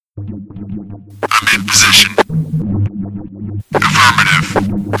Position. Affirmative.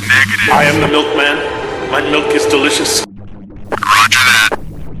 Negative. I am the milkman. My milk is delicious. Roger that.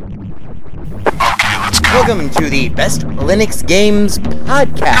 Okay, let's go. Welcome to the Best Linux Games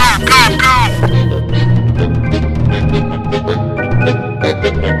Podcast.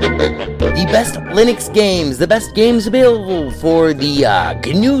 The best Linux games, the best games available for the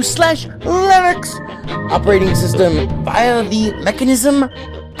GNU/Linux operating system via the mechanism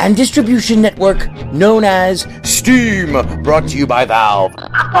and distribution network known as Steam, brought to you by Valve.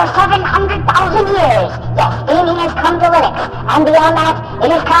 After 700,000 years, yes, gaming has come to Linux, and beyond that, it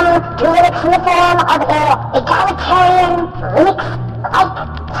has come to Linux in the form of an egalitarian Linux-like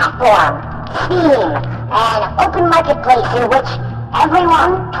platform, Steam, an open marketplace in which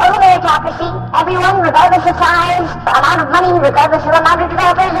everyone, total meritocracy, everyone, regardless of size, amount of money, regardless of amount of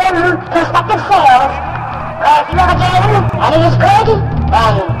developers, and prospective sales, if you have a game, and it is good,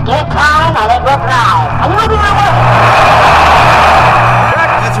 then give it time, and it will thrive, and you will be rewarded.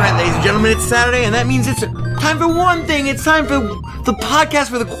 That's right, ladies and gentlemen, it's Saturday, and that means it's time for one thing. It's time for the podcast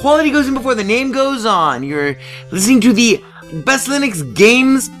where the quality goes in before the name goes on. You're listening to the Best Linux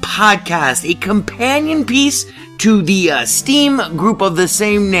Games Podcast, a companion piece to the Steam group of the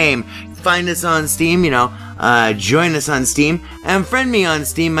same name. Find us on Steam, join us on Steam, and friend me on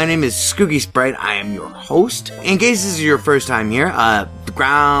Steam. My name is Skooky Sprite. I am your host. In case this is your first time here, the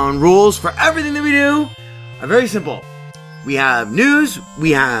ground rules for everything that we do are very simple. We have news, we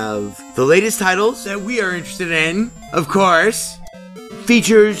have the latest titles that we are interested in, of course,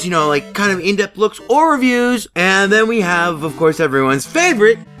 features, kind of in-depth looks or reviews, and then we have, of course, everyone's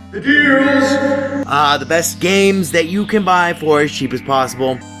favorite, the deals! The best games that you can buy for as cheap as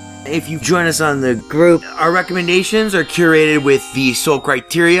possible. If you join us on the group, our recommendations are curated with the sole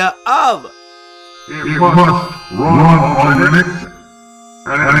criteria of it must run on Linux,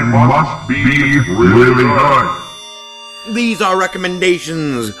 and it must be really good. These are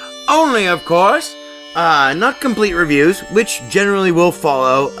recommendations only, of course, not complete reviews, which generally will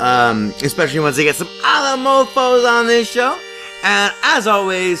follow, especially once they get some other mofos on this show. And as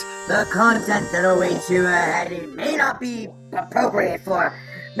always, the content that awaits you ahead, it may not be appropriate for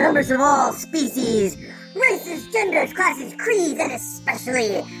members of all species, races, genders, classes, creeds, and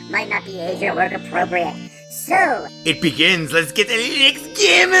especially might not be age or work appropriate. So, it begins. Let's get the Linux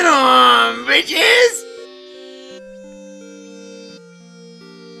gaming on, bitches!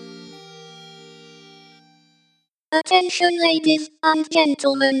 Attention ladies and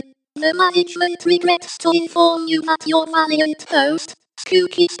gentlemen, the management regrets to inform you that your valiant host,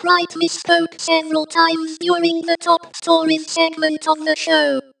 Skooky Sprite, misspoke several times during the top stories segment of the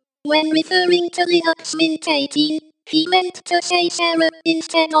show. When referring to Linux Mint 18, he meant to say Sarah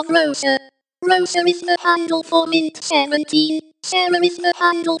instead of Rosa. Rosa is the handle for Mint 17, Sarah is the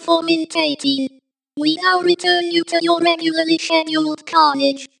handle for Mint 18. We now return you to your regularly scheduled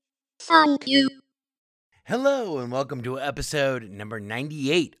carnage. Thank you. Hello, and welcome to episode number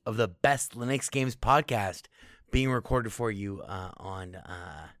 98 of the Best Linux Games Podcast, being recorded for you on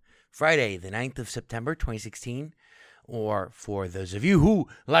Friday, the 9th of September, 2016, or for those of you who,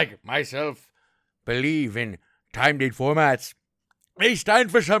 like myself, believe in time-date formats, they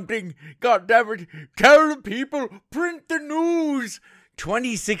stand for something. God damn it, tell the people, print the news.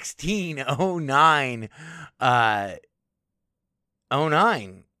 2016-09.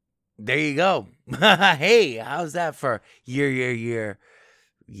 09. There you go. Hey, how's that for year,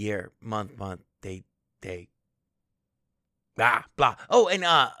 month, day, blah. Oh, and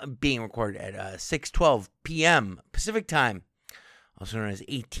being recorded at 6:12 p.m. Pacific time, also known as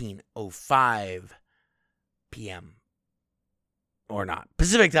 18:05 p.m. or not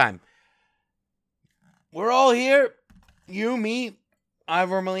Pacific time. We're all here. You, me,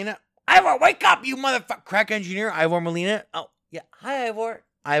 Ivor Molina. Ivor, wake up, you motherfucker! Crack engineer, Ivor Molina. Oh, yeah. Hi, Ivor.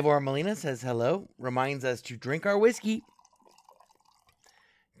 Ivor Molina says hello, reminds us to drink our whiskey.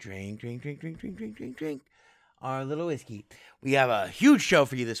 Drink our little whiskey. We have a huge show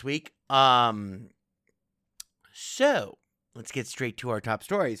for you this week. So, let's get straight to our top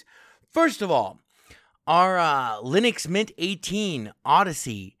stories. First of all, our Linux Mint 18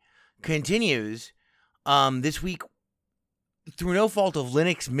 Odyssey continues this week through no fault of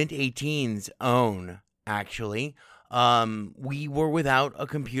Linux Mint 18's own, actually. We were without a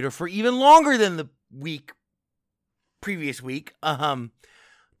computer for even longer than the previous week.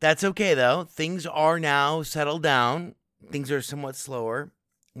 That's okay though. Things are now settled down. Things are somewhat slower.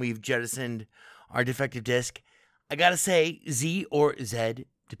 We've jettisoned our defective disk. I gotta say, Z or Z,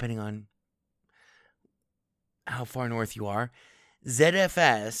 depending on how far north you are,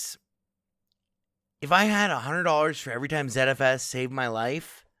 ZFS, if I had $100 for every time ZFS saved my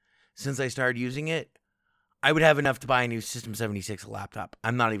life since I started using it, I would have enough to buy a new System 76 laptop.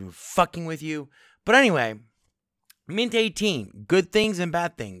 I'm not even fucking with you. But anyway, Mint 18, good things and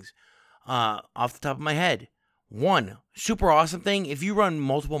bad things. Off the top of my head. One, super awesome thing. If you run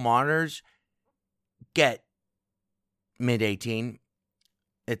multiple monitors, get Mint 18.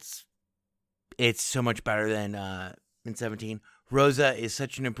 It's so much better than Mint 17. Rosa is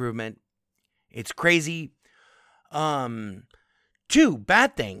such an improvement. It's crazy. Two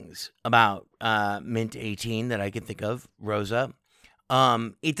bad things about Mint 18 that I can think of, Rosa.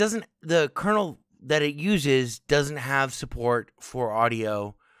 The kernel that it uses doesn't have support for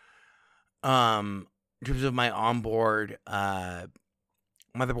audio. In terms of my onboard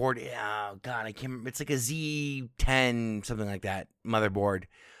motherboard, oh god, I can't remember. It's like a Z10, something like that, motherboard.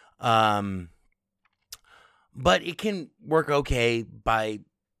 But it can work okay by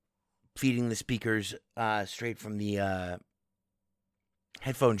feeding the speakers straight from the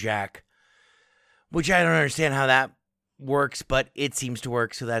headphone jack, which I don't understand how that works, but it seems to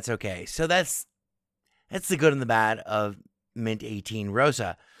work, so that's okay. So that's the good and the bad of Mint 18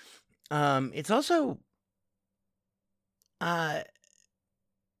 Rosa. It's also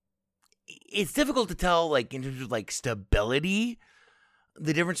it's difficult to tell, like, in terms of, like, stability,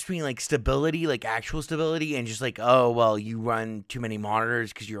 the difference between, like, stability, like, actual stability, and just, like, oh, well, you run too many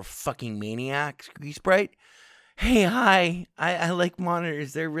monitors because you're a fucking maniac, Squeaky Sprite. Hey, hi, I like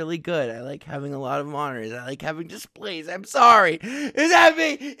monitors. They're really good. I like having a lot of monitors. I like having displays. I'm sorry. Is that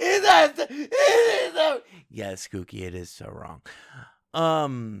me? Is that... Yeah, Skooky, it is so wrong.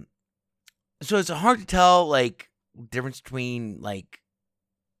 So it's hard to tell, like, difference between, like,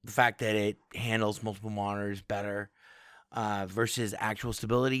 the fact that it handles multiple monitors better versus actual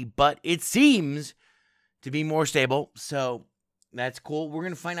stability, but it seems to be more stable, so that's cool. We're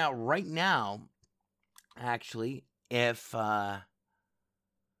going to find out right now, actually, if we're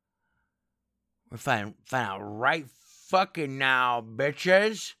find out right fucking now,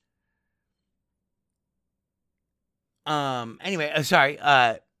 bitches. Anyway, sorry,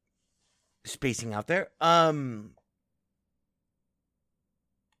 spacing out there.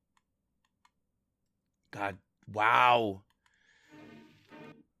 God, wow.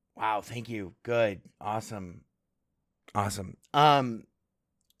 Wow, thank you. Good. Awesome. So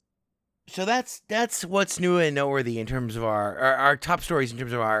that's what's new and noteworthy in terms of our top stories in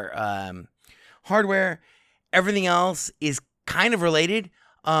terms of our hardware. Everything else is kind of related.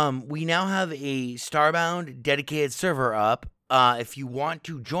 We now have a Starbound dedicated server up. If you want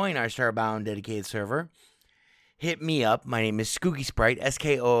to join our Starbound dedicated server, hit me up. My name is Skooky Sprite,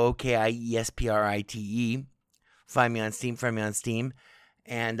 SKOOKIESPRITE. Find me on Steam,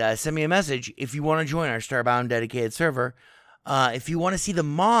 and send me a message if you want to join our Starbound dedicated server. If you want to see the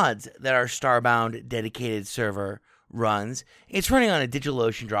mods that our Starbound dedicated server runs, it's running on a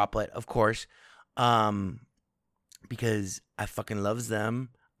DigitalOcean droplet, of course, because I fucking loves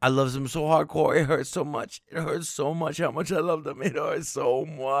them. I love them so hardcore. It hurts so much. It hurts so much how much I love them. It hurts so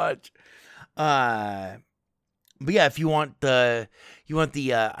much. But yeah, if you want the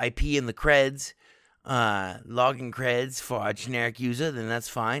IP and the creds, login creds for a generic user, then that's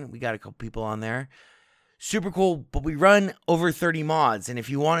fine. We got a couple people on there. Super cool, but we run over 30 mods, and if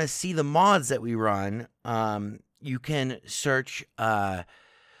you want to see the mods that we run, you can search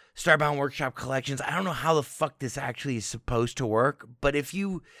Starbound Workshop Collections. I don't know how the fuck this actually is supposed to work, but if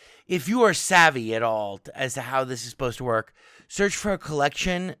you are savvy at all as to how this is supposed to work, search for a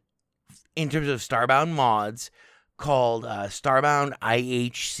collection in terms of Starbound mods called Starbound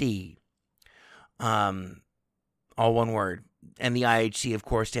IHC. All one word. And the IHC, of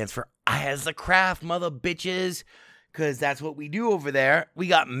course, stands for I as the craft, mother bitches. Because that's what we do over there. We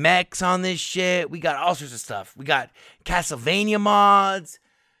got mechs on this shit. We got all sorts of stuff. We got Castlevania mods.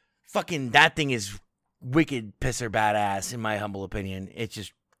 Fucking that thing is wicked pisser badass, in my humble opinion. It's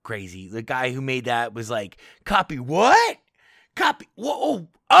just crazy. The guy who made that was like, copy what? Copy? Whoa.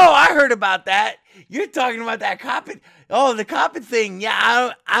 Oh, I heard about that. You're talking about that copy. Oh, the copy thing.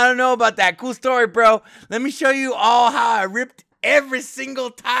 Yeah, I don't know about that. Cool story, bro. Let me show you all how I ripped every single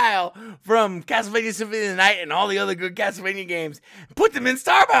tile from Castlevania Symphony of the Night and all the other good Castlevania games. Put them in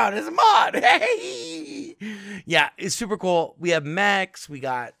Starbound as a mod. Hey! Yeah, it's super cool. We have mechs. We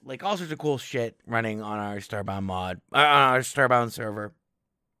got like all sorts of cool shit running on our Starbound mod, on our Starbound server.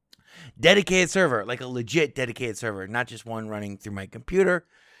 Dedicated server, like a legit dedicated server, not just one running through my computer.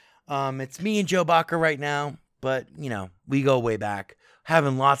 It's me and Joe Bacher right now, but, you know, we go way back,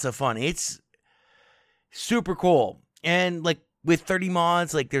 having lots of fun. It's super cool. And, like, with 30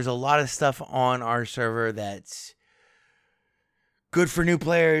 mods, like, there's a lot of stuff on our server that's good for new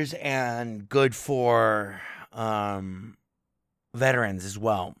players and good for veterans as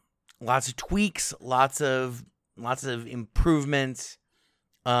well. lots of tweaks, lots of improvements.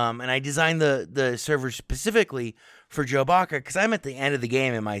 And I designed the server specifically for Joe Baca because I'm at the end of the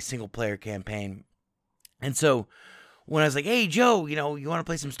game in my single player campaign. And so when I was like, hey, Joe, you want to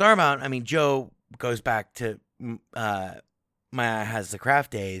play some Starbound? I mean, Joe goes back to my I Has the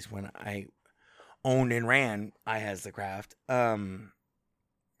Craft days when I owned and ran I Has the Craft.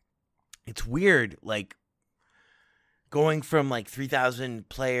 It's weird, like, going from, like, 3,000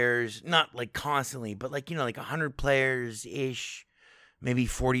 players, not, like, constantly, but, like, like 100 players-ish, maybe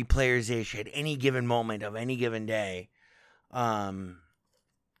 40 players-ish at any given moment of any given day, all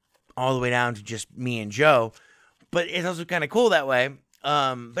the way down to just me and Joe. But it's also kind of cool that way.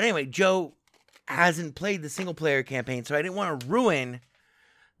 But anyway, Joe hasn't played the single-player campaign, so I didn't want to ruin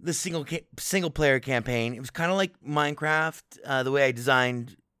the single-player campaign. It was kind of like Minecraft, the way I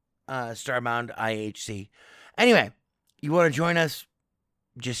designed Starbound IHC. Anyway, you want to join us,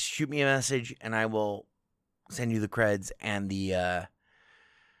 just shoot me a message, and I will send you the creds and the...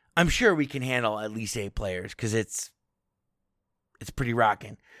 I'm sure we can handle at least 8 players, because it's pretty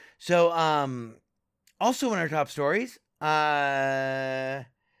rocking. So, also in our top stories, our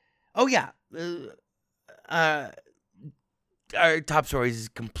top stories is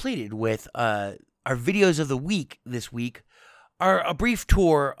completed with our videos of the week this week are a brief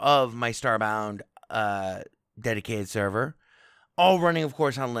tour of my Starbound dedicated server, all running, of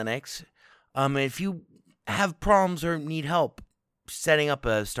course, on Linux. If you have problems or need help setting up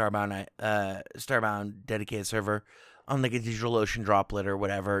a Starbound dedicated server on like a DigitalOcean droplet or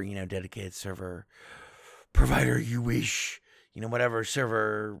whatever, dedicated server provider you wish, whatever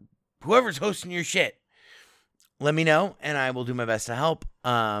server, whoever's hosting your shit, let me know and I will do my best to help.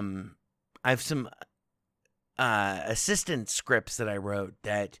 I have some assistant scripts that I wrote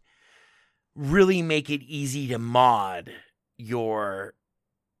that really make it easy to mod your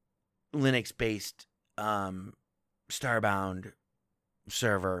Linux-based Starbound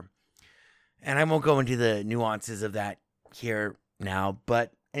server. And I won't go into the nuances of that here now,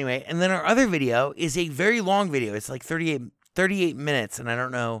 but anyway. And then our other video is a very long video. It's like 38 minutes, and I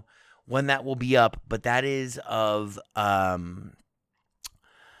don't know when that will be up, but that is of From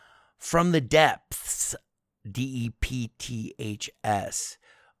the Depths, DEPTHS,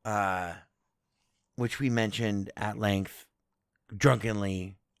 which we mentioned at length,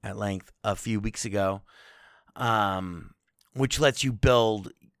 drunkenly at length, a few weeks ago, which lets you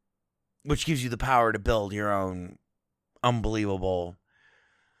build, which gives you the power to build your own unbelievable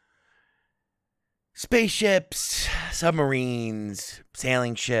spaceships, submarines,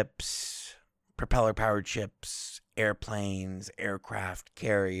 sailing ships, propeller-powered ships, airplanes, aircraft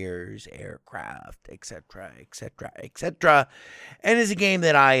carriers, etc., etc., etc. And it's a game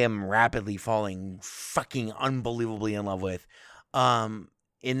that I am rapidly falling fucking unbelievably in love with. In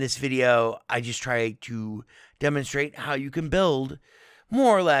this video, I just try to demonstrate how you can build,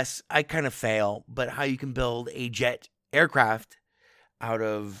 more or less, I kind of fail, but how you can build a jet aircraft out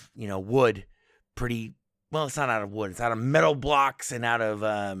of, wood. Pretty, well, it's not out of wood. It's out of metal blocks and out of,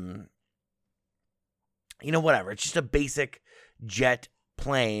 whatever. It's just a basic jet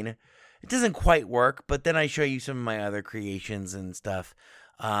plane. It doesn't quite work, but then I show you some of my other creations and stuff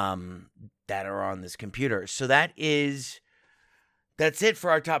that are on this computer. So that's it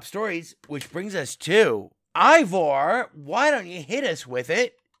for our top stories, which brings us to Ivor. Why don't you hit us with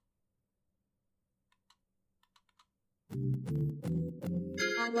it?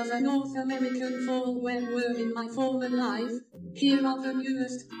 I was a North American fall werewolf in my former life. Here are the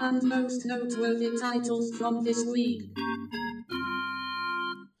newest and most noteworthy titles from this week.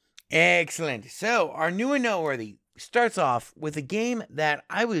 Excellent. So, our new and noteworthy starts off with a game that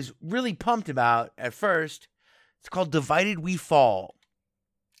I was really pumped about at first. It's called Divided We Fall.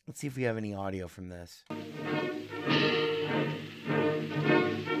 Let's see if we have any audio from this.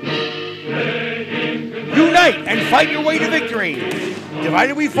 Unite and fight your way to victory!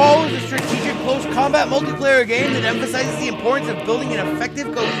 Divided We Fall is a strategic close combat multiplayer game that emphasizes the importance of building an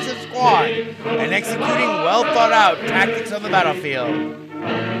effective, cohesive squad and executing well-thought-out tactics on the battlefield.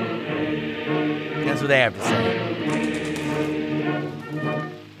 That's what they have to say.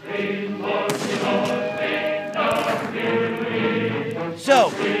 So,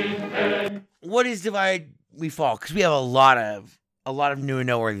 what is Divided We Fall? Because we have a lot of new and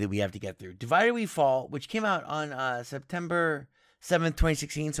noteworthy that we have to get through. Divided We Fall, which came out on September 7th,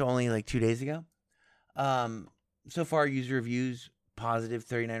 2016, so only like 2 days ago. So far, user reviews, positive,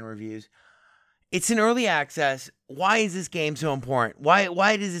 39 reviews. It's in early access. Why is this game so important? Why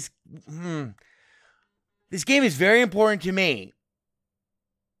does this... This game is very important to me.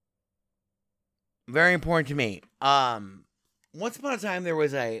 Very important to me. Once upon a time, there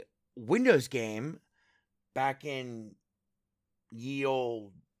was a Windows game back in ye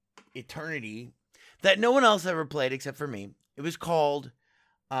old eternity that no one else ever played except for me. It was called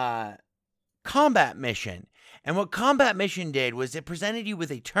Combat Mission. And what Combat Mission did was it presented you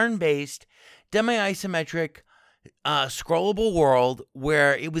with a turn-based, demi-isometric, scrollable world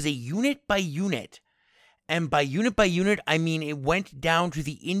where it was a unit by unit. And by unit, I mean it went down to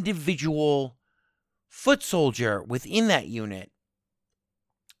the individual foot soldier within that unit.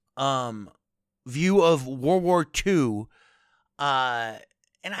 View of World War II.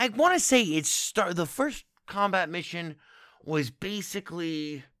 And I want to say the first Combat Mission was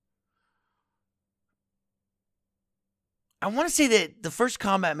basically... I want to say that the first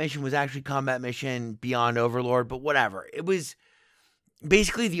Combat Mission was actually Combat Mission Beyond Overlord, but whatever. It was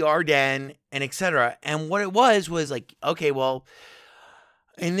basically the Ardennes and etc. And what it was like, okay, well,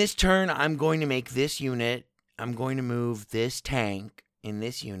 in this turn, I'm going to make this unit. I'm going to move this tank in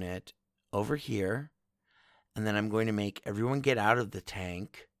this unit over here. And then I'm going to make everyone get out of the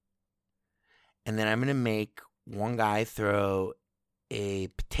tank. And then I'm going to make one guy throw a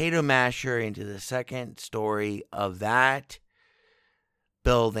potato masher into the second story of that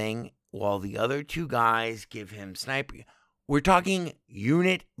building while the other two guys give him sniper. We're talking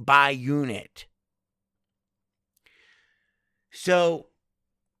unit by unit. So,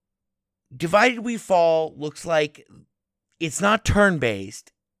 Divided We Fall looks like it's not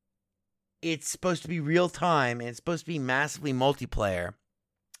turn-based. It's supposed to be real-time, and it's supposed to be massively multiplayer.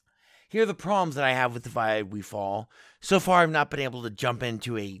 Here are the problems that I have with Divided We Fall. So far, I've not been able to jump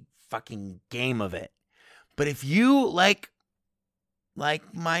into a fucking game of it. But if you, like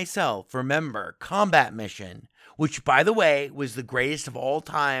myself, remember Combat Mission, which, by the way, was the greatest of all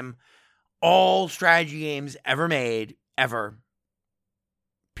time, all strategy games ever made, ever.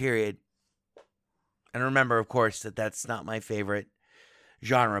 Period. And remember, of course, that that's not my favorite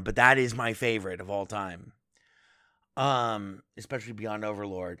genre, but that is my favorite of all time. Especially Beyond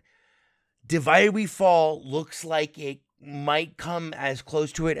Overlord. Divided We Fall looks like it might come as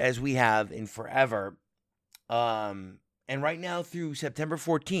close to it as we have in forever. And right now through September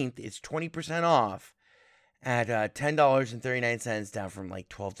 14th, it's 20% off at $10.39, down from like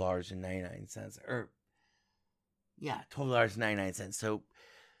 $12.99. Or, yeah, $12.99. So,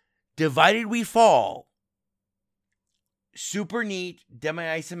 Divided We Fall. Super neat,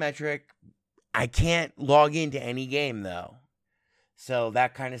 demi-isometric. I can't log into any game, though. So,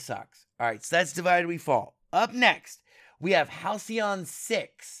 that kind of sucks. All right, so that's Divided We Fall. Up next, we have Halcyon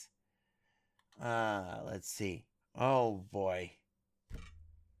 6. Let's see. Oh, boy.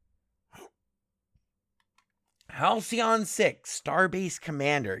 Halcyon 6, Starbase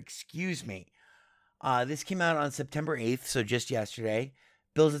Commander. Excuse me. This came out on September 8th, so just yesterday.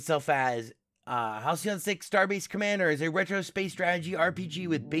 Bills itself as Halcyon 6, Starbase Commander is a retro space strategy RPG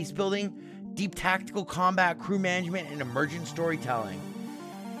with base building, deep tactical combat, crew management, and emergent storytelling.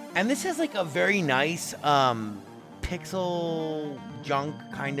 And this has like a very nice pixel junk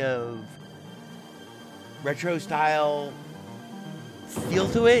kind of retro style feel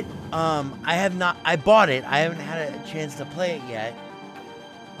to it. I bought it. I haven't had a chance to play it yet.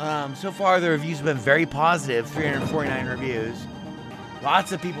 So far the reviews have been very positive, 349 reviews.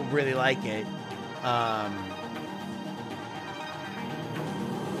 Lots of people really like it.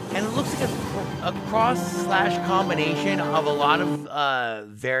 And it looks like a cross/combination of a lot of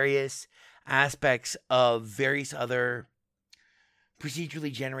various aspects of various other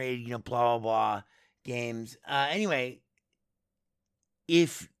procedurally generated, blah, blah, blah games. Anyway,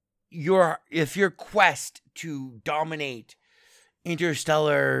 if your quest to dominate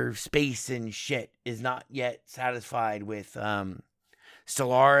interstellar space and shit is not yet satisfied with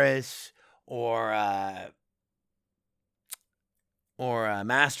Stellaris or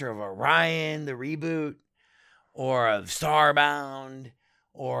Master of Orion, the reboot, or of Starbound,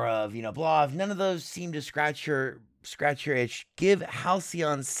 or of blah. If none of those seem to scratch your itch, give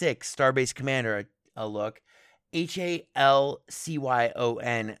Halcyon 6 Starbase Commander a look. HALCYON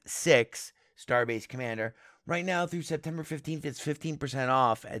 6 Starbase Commander. Right now through September 15th, it's 15%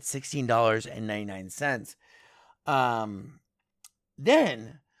 off at $16.99.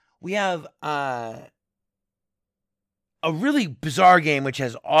 Then we have a really bizarre game which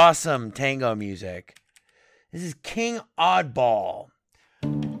has awesome tango music. This is King Oddball.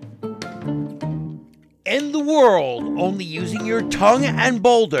 End the world only using your tongue and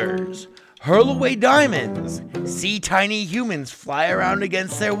boulders. Hurl away diamonds. See tiny humans fly around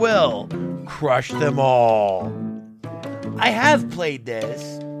against their will. Crush them all. I have played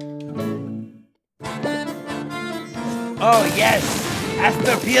this. Oh yes,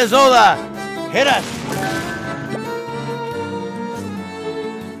 Astor Piazzolla, hit us.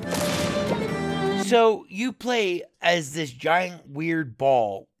 So you play as this giant weird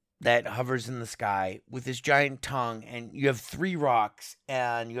ball that hovers in the sky with this giant tongue, and you have 3 rocks,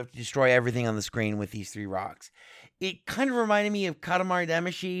 and you have to destroy everything on the screen with these 3 rocks. It kind of reminded me of Katamari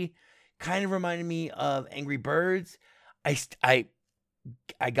Damacy, kind of reminded me of Angry Birds. I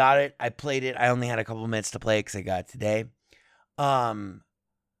got it. I played it. I only had a couple minutes to play it because I got it today.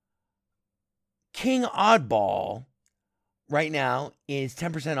 King Oddball right now is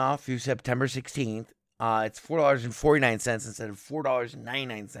 10% off through September 16th. It's $4.49 instead of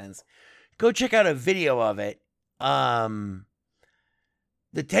 $4.99. Go check out a video of it. The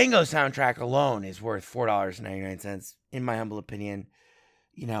Tango soundtrack alone is worth $4.99, in my humble opinion.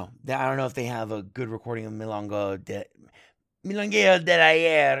 You know, I don't know if they have a good recording of Milongueo del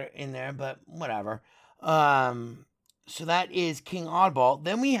Ayer in there, but whatever. So that is King Oddball.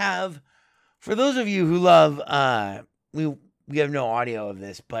 Then we have, for those of you who love, we have no audio of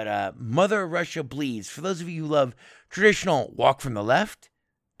this, but Mother Russia Bleeds. For those of you who love traditional walk from the left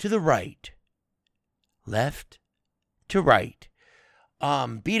to the right, left to right,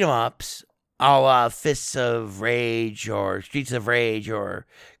 beat 'em ups, a la Fists of Rage or Streets of Rage or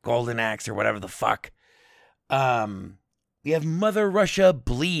Golden Axe or whatever the fuck. We have Mother Russia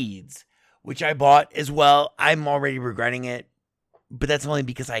Bleeds, which I bought as well. I'm already regretting it, but that's only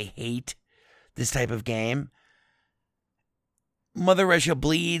because I hate this type of game. Mother Russia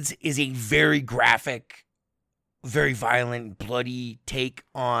Bleeds is a very graphic, very violent, bloody take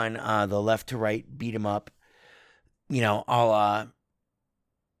on the left to right beat 'em up. You know, a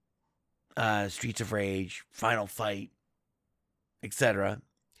la Streets of Rage, Final Fight, etc.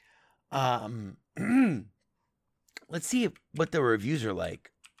 Let's see what the reviews are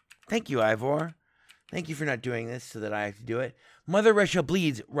like. Thank you, Ivor. Thank you for not doing this so that I have to do it. Mother Russia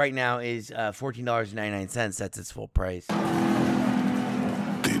Bleeds right now is $14.99. That's its full price.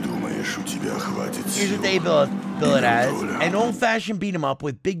 Here's what they bill it as. An old-fashioned beat-em-up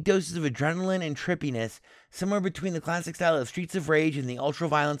with big doses of adrenaline and trippiness, somewhere between the classic style of Streets of Rage and the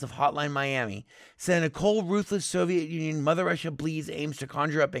ultra-violence of Hotline Miami. Set in a cold, ruthless Soviet Union, Mother Russia Bleeds aims to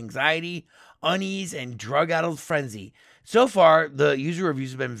conjure up anxiety, unease, and drug-addled frenzy. So far, the user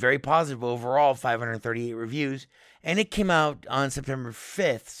reviews have been very positive overall, 538 reviews, and it came out on September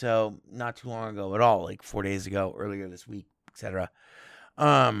 5th, so not too long ago at all, like 4 days ago, earlier this week, etc.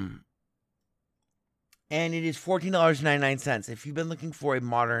 And it is $14.99. If you've been looking for a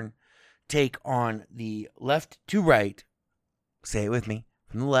modern take on the left to right, say it with me,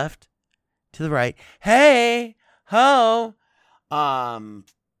 from the left to the right, hey, ho,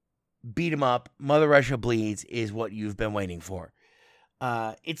 beat 'em up, Mother Russia Bleeds is what you've been waiting for.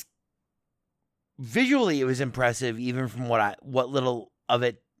 It's visually, it was impressive, even from what little of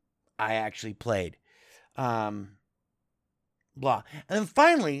it I actually played. Blah. And then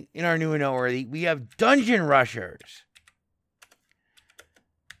finally, in our new and noteworthy, we have Dungeon Rushers,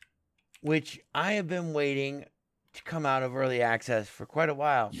 which I have been waiting to come out of early access for quite a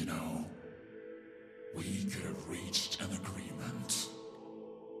while. You know, we could have reached an agreement.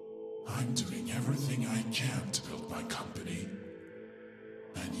 I'm doing everything I can to build my company.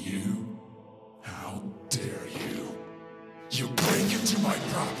 And you? How dare you? You break into my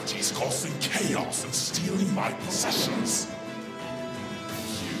properties, causing chaos and stealing my possessions.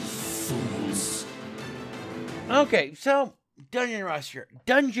 Fools. Okay, so Dungeon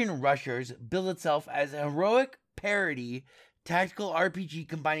Rushers build itself as a heroic parody tactical RPG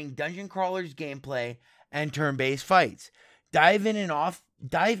combining dungeon crawlers gameplay and turn-based fights. Dive into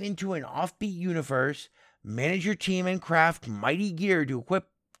an offbeat universe, manage your team and craft mighty gear to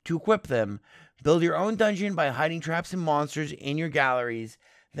equip them. Build your own dungeon by hiding traps and monsters in your galleries,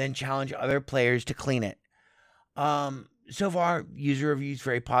 then challenge other players to clean it. So far, user reviews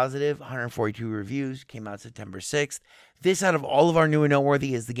very positive. 142 reviews, came out September 6th. This, out of all of our new and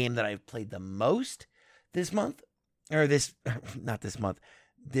noteworthy, is the game that I've played the most this month. Or this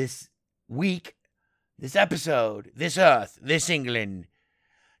week, this episode, this earth, this England.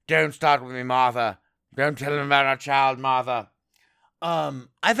 Don't start with me, Martha. Don't tell them about our child, Martha.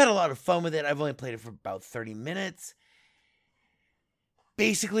 I've had a lot of fun with it. I've only played it for about 30 minutes.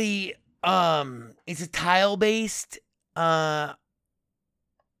 Basically, it's a tile-based... the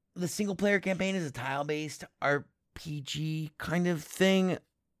single player campaign is a tile-based RPG kind of thing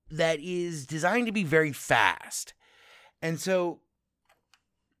that is designed to be very fast. And so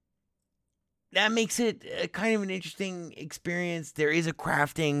that makes it a kind of an interesting experience. There is a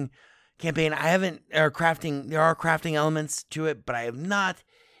crafting campaign. There are crafting elements to it, but I have not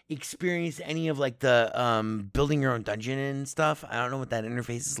experienced any of like the building your own dungeon and stuff. I don't know what that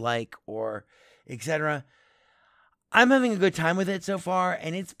interface is like or etc. I'm having a good time with it so far,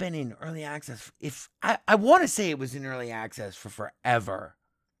 and it's been in early access. If I want to say it was in early access for forever.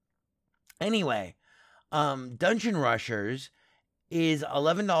 Anyway, Dungeon Rushers is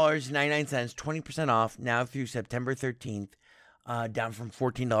 $11.99, 20% off now through September 13th, down from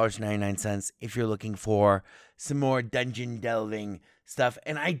 $14.99 if you're looking for some more dungeon delving stuff.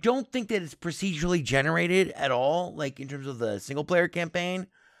 And I don't think that it's procedurally generated at all, like in terms of the single player campaign.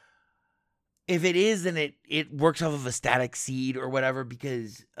 If it is, then it works off of a static seed or whatever,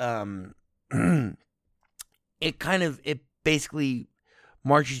 because it basically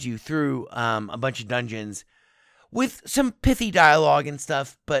marches you through a bunch of dungeons with some pithy dialogue and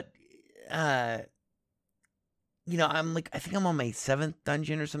stuff. But I think I'm on my 7th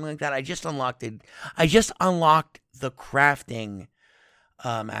dungeon or something like that. I just unlocked the crafting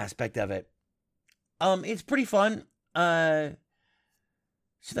aspect of it. It's pretty fun.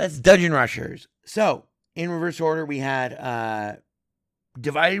 So that's Dungeon Rushers. So, in reverse order, we had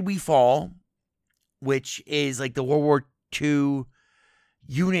Divided We Fall, which is like the World War II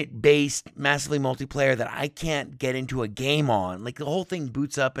unit-based, massively multiplayer that I can't get into a game on. Like, the whole thing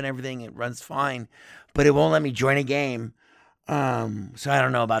boots up and everything. It runs fine, but it won't let me join a game. So I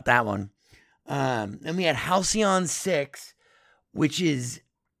don't know about that one. And we had Halcyon 6, which is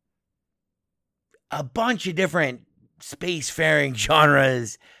a bunch of different spacefaring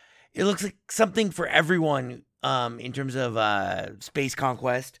genres. It looks like something for everyone in terms of space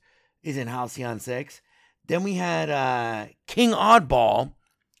conquest is in Halcyon 6. Then we had King Oddball,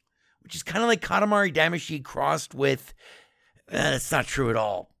 which is kind of like Katamari Damacy crossed with that's not true at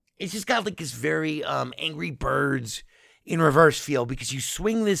all. It's just got like this very Angry Birds in reverse feel, because you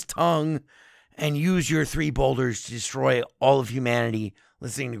swing this tongue and use your 3 boulders to destroy all of humanity,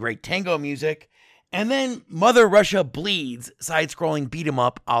 listening to great tango music. And then Mother Russia Bleeds, side-scrolling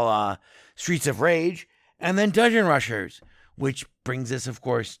beat-em-up a la Streets of Rage. And then Dungeon Rushers, which brings us, of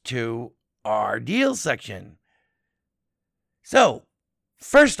course, to our deals section. So,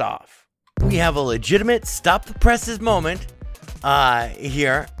 first off, we have a legitimate Stop the Presses moment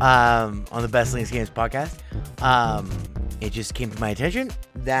here on the Best Linux Games podcast. It just came to my attention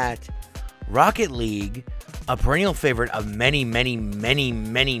that Rocket League, a perennial favorite of many, many, many,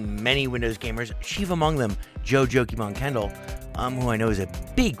 many, many Windows gamers, chief among them, Joe Jokimon Kendall, who I know is a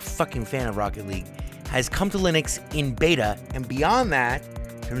big fucking fan of Rocket League, has come to Linux in beta. And beyond that,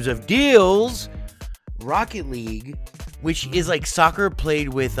 in terms of deals, Rocket League, which is like soccer played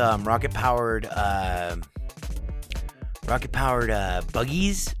with rocket-powered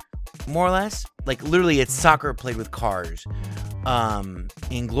buggies, more or less. Like, literally, it's soccer played with cars.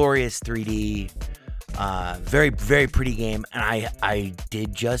 In glorious 3D. Very, very pretty game, and I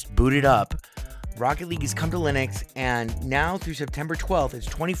did just boot it up. Rocket League has come to Linux, and now through September 12th, it's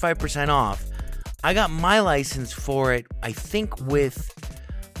 25% off. I got my license for it, I think, with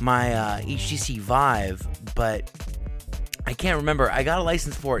my HTC Vive, but I can't remember. I got a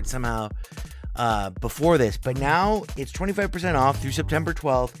license for it somehow before this, but now it's 25% off through September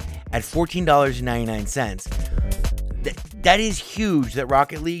 12th at $14.99. That is huge that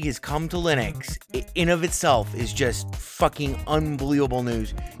Rocket League has come to Linux. In of itself is just fucking unbelievable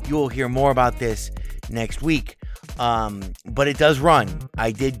news. You will hear more about this next week. But it does run.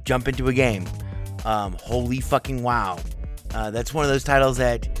 I did jump into a game. Holy fucking wow. That's one of those titles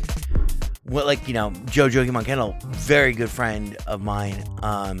that, Joe Jokimon Kendall, very good friend of mine,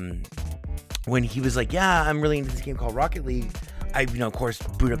 when he was like, yeah, I'm really into this game called Rocket League, I, of course,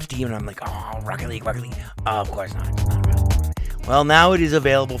 boot up Steam, and I'm like, oh, Rocket League. Oh, of course not. Well, now it is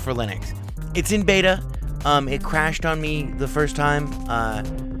available for Linux. It's in beta. It crashed on me the first time.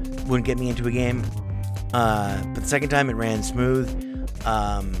 Wouldn't get me into a game. But the second time, it ran smooth.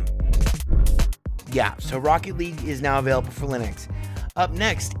 Yeah, so Rocket League is now available for Linux. Up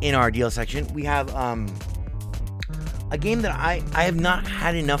next in our deal section, we have a game that I have not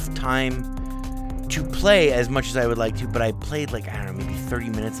had enough time to play as much as I would like to, but I played maybe 30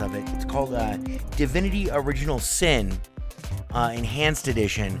 minutes of it. It's called Divinity Original Sin Enhanced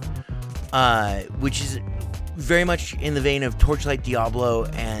Edition, which is very much in the vein of Torchlight Diablo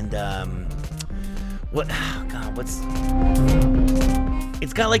and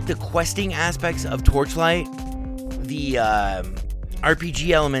it's got like the questing aspects of Torchlight, the RPG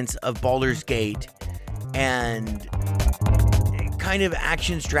elements of Baldur's Gate, and kind of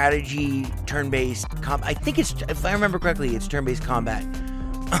action strategy, turn-based I think it's, if I remember correctly, it's turn-based combat.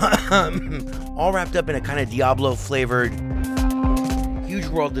 All wrapped up in a kind of Diablo-flavored huge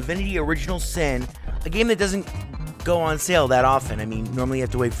world. Divinity Original Sin, a game that doesn't go on sale that often. I mean, normally you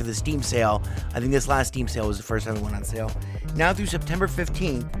have to wait for the Steam sale. I think this last Steam sale was the first time it went on sale. Now through September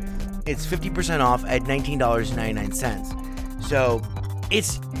 15th, it's 50% off at $19.99. So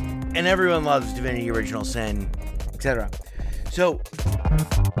it's, and everyone loves Divinity Original Sin, etc. So,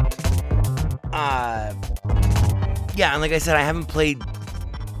 yeah, and like I said, I haven't played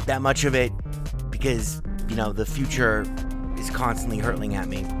that much of it because, you know, the future is constantly hurtling at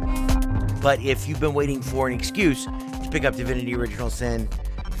me. But if you've been waiting for an excuse to pick up Divinity Original Sin,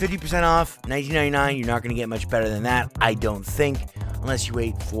 50% off, $19.99, you're not going to get much better than that, I don't think, unless you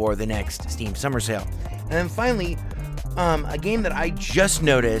wait for the next Steam Summer Sale. And then finally, a game that I just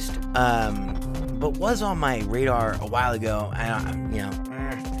noticed, but was on my radar a while ago,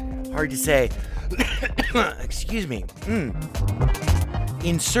 hard to say. Excuse me.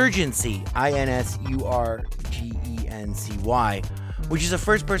 Insurgency, Insurgency, which is a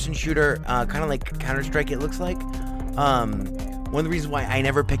first-person shooter, kind of like Counter-Strike, it looks like. One of the reasons why I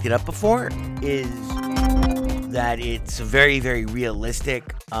never picked it up before is that it's a very, very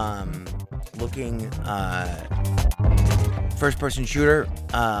realistic looking first-person shooter,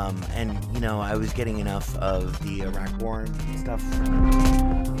 and, you know, I was getting enough of the Iraq War and stuff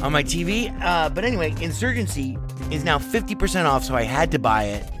on my TV. But anyway, Insurgency is now 50% off, so I had to buy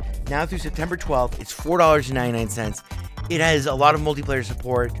it. Now through September 12th, it's $4.99. It has a lot of multiplayer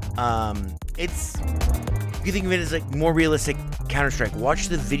support. It's, you can think of it as like more realistic Counter-Strike. Watch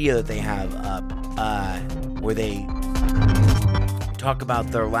the video that they have up, where they talk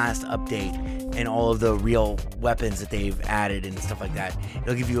about their last update and all of the real weapons that they've added and stuff like that.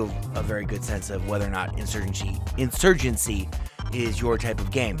 It'll give you a very good sense of whether or not Insurgency is your type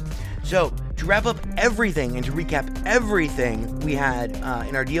of game. So, to wrap up everything and to recap everything we had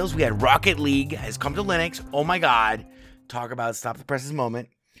in our deals, we had Rocket League has come to Linux. Oh my god. Talk about Stop the Presses moment.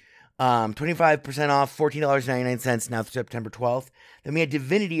 25% off, $14.99 now through September 12th. Then we had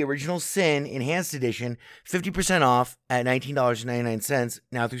Divinity Original Sin Enhanced Edition, 50% off at $19.99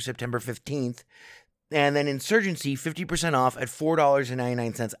 now through September 15th. And then Insurgency, 50% off at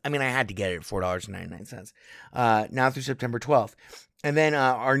 $4.99. I mean, I had to get it at $4.99 now through September 12th. And then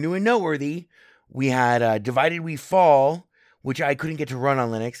our new and noteworthy, we had Divided We Fall, which I couldn't get to run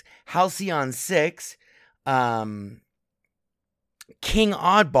on Linux, Halcyon 6, King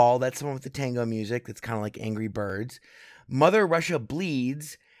Oddball, that's the one with the tango music, that's kind of like Angry Birds, Mother Russia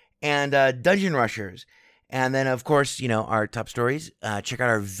Bleeds, and Dungeon Rushers. And then, of course, you know, our top stories. Check out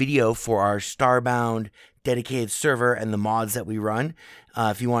our video for our Starbound dedicated server and the mods that we run.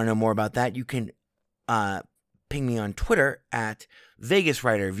 If you want to know more about that, you can ping me on Twitter at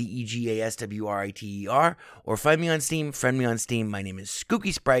VegasWriter, VegasWriter, or find me on Steam, friend me on Steam. My name is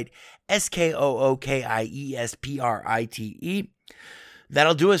Skooky Sprite, SKOOKIESPRITE.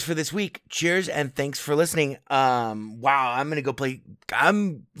 That'll do us for this week. Cheers and thanks for listening. Wow, I'm gonna go play.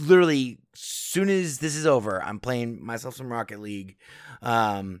 I'm literally, soon as this is over, I'm playing myself some Rocket League.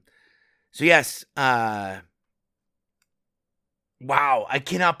 So yes, wow, I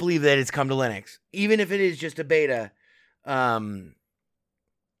cannot believe that it's come to Linux, even if it is just a beta.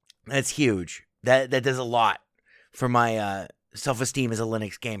 That's huge. That does a lot for my self-esteem as a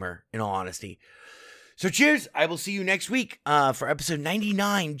Linux gamer, in all honesty. So cheers. I will see you next week for episode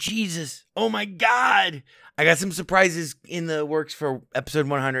 99. Jesus. Oh my God. I got some surprises in the works for episode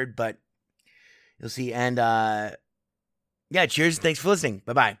 100, but you'll see. And yeah, cheers. Thanks for listening.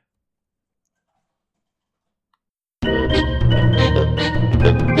 Bye-bye.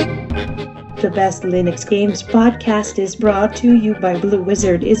 The Best Linux Games podcast is brought to you by Blue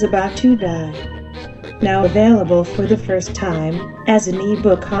Wizard is About to Die. Now available for the first time as an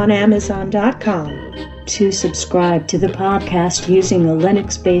ebook on Amazon.com. To subscribe to the podcast using a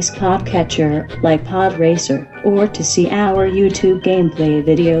Linux-based podcatcher like Podracer, or to see our YouTube gameplay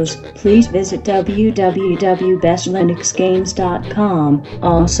videos, please visit www.bestlinuxgames.com.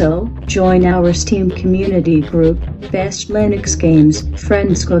 Also, join our Steam community group, Best Linux Games,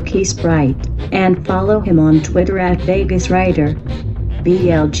 friends Cookie Sprite, and follow him on Twitter at VegasWriter.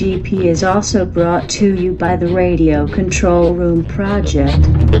 BLGP is also brought to you by the Radio Control Room Project.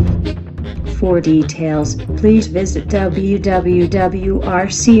 For details, please visit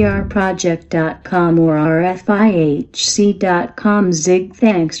www.rcrproject.com or rfihc.com. Zig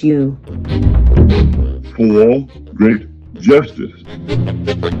thanks you. For great justice.